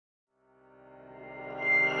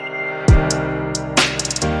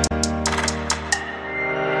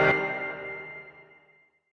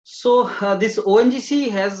So this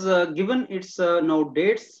ONGC has given its now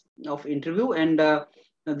dates of interview, and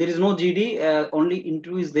there is no GD, only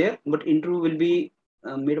interview is there, but interview will be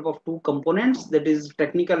made up of two components, that is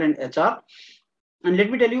technical and HR. And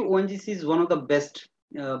let me tell you, ONGC is one of the best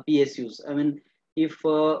PSUs. I mean, if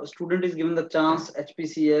a student is given the chance,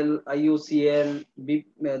 HPCL, IOCL,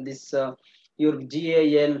 your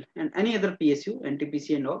GAL, and any other PSU,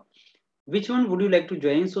 NTPC and all, which one would you like to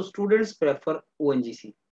join? So students prefer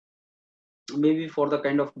ONGC, maybe for the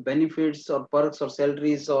kind of benefits or perks or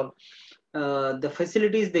salaries or the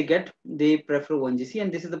facilities they get, they prefer ONGC,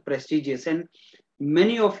 and this is the prestigious. And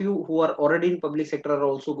many of you who are already in public sector are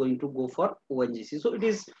also going to go for ONGC. So it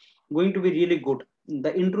is going to be really good.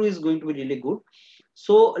 The intro is going to be really good.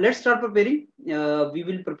 So let's start preparing. We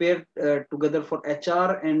will prepare together for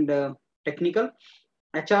HR and technical.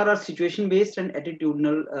 HR are situation based and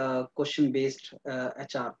attitudinal question based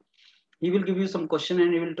HR. He will give you some question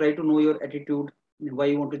and he will try to know your attitude, why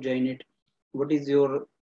you want to join it, what is your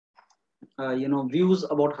views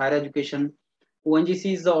about higher education.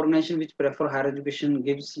 ONGC is the organization which prefer higher education,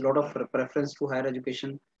 gives a lot of preference to higher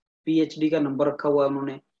education. PhD का number रखा हुआ है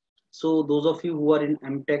उन्होंने. So those of you who are in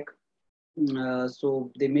MTech,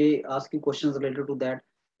 so they may ask you questions related to that.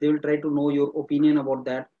 They will try to know your opinion about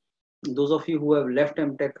that. Those of you who have left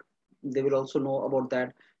MTech, they will also know about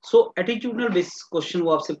that. So attitudinal based question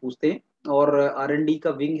वो आपसे पूछते हैं, और R&D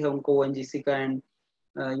का wing है उनको ONGC का, and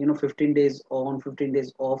 15 days on 15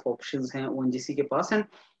 days off options हैं ONGC के पास, and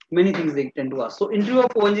many things they tend to ask. So interview of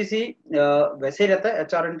ONGC वैसे ही रहता है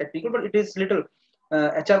HR and technical, but it is little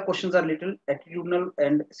HR questions are little attitudinal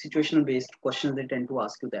and situational based questions, they tend to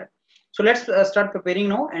ask you that. So let's start preparing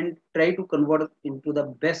now and try to convert into the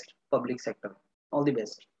best public sector. All the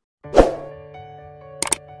best.